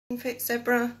Fit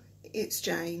Zebra, it's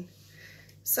Jane.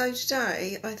 So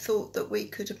today I thought that we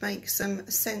could make some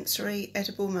sensory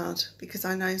edible mud because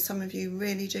I know some of you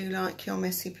really do like your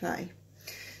messy play.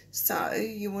 So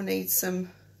you will need some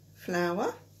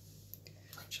flour,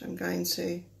 which I'm going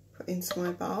to put into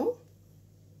my bowl.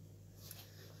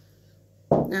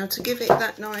 Now to give it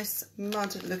that nice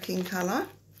mud looking colour,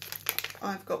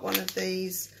 I've got one of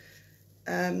these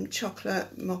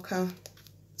chocolate mocha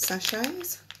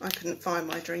sachets. I couldn't find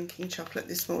my drinking chocolate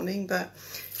this morning, but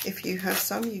if you have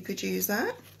some, you could use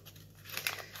that.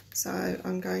 So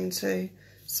I'm going to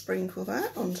sprinkle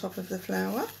that on top of the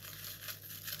flour.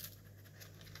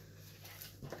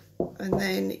 And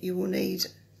then you will need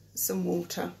some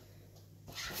water.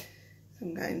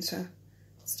 I'm going to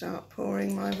start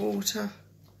pouring my water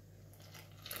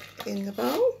in the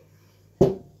bowl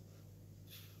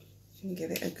and give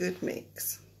it a good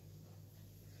mix.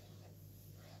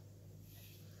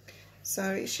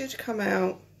 So it should come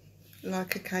out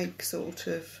like a cake sort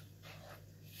of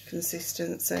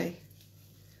consistency.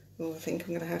 Oh, I think I'm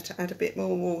going to have to add a bit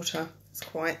more water. It's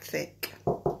quite thick.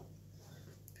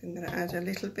 I'm going to add a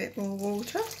little bit more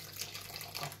water.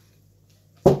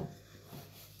 And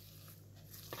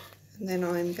then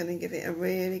I'm going to give it a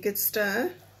really good stir.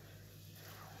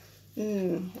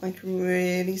 I can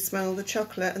really smell the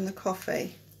chocolate and the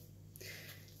coffee.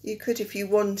 You could, if you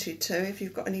wanted to, if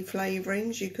you've got any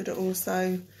flavourings, you could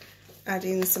also add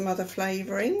in some other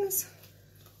flavourings.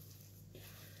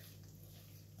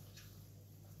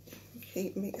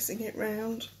 Keep mixing it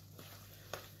round.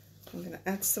 I'm going to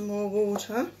add some more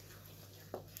water,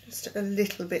 just a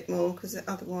little bit more, because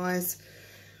otherwise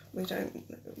we don't,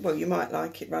 well, you might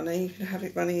like it runny. You can have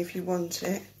it runny if you want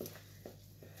it.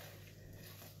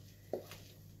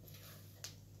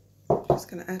 Just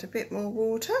going to add a bit more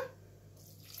water.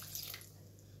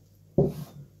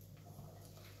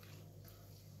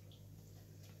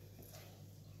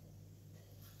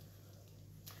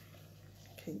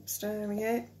 Keep stirring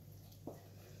it.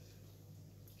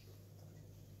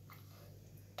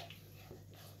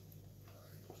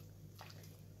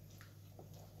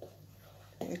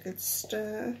 A good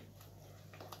stir.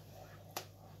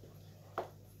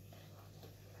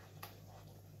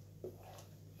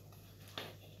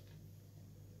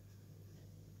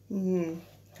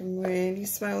 Can really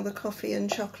smell the coffee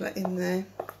and chocolate in there.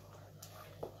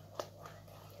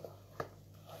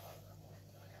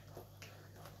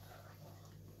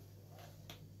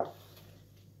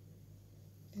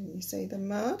 And you see the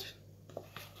mud.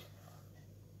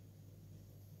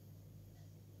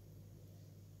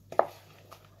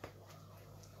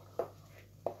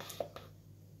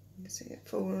 You see it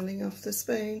falling off the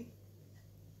spoon.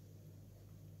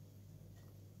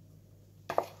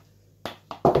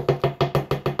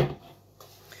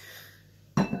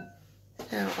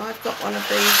 Now I've got one of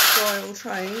these foil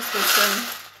trays with some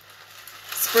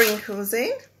sprinkles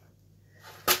in,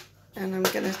 and I'm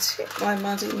going to tip my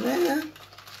mud in there.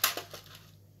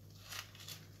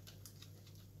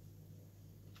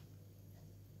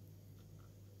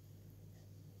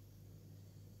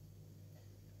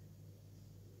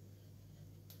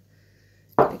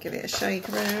 Give it a shake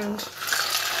around.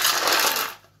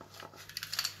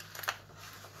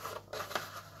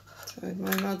 So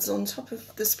my mud's on top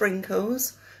of the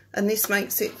sprinkles, and this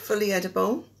makes it fully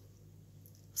edible.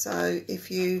 So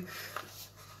if you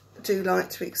do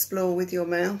like to explore with your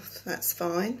mouth, that's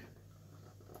fine.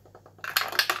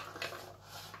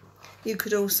 You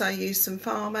could also use some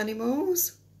farm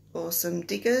animals or some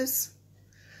diggers.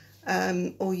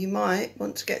 Or you might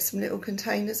want to get some little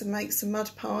containers and make some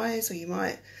mud pies, or you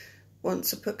might want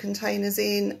to put containers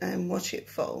in and watch it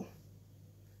fall.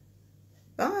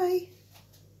 Bye.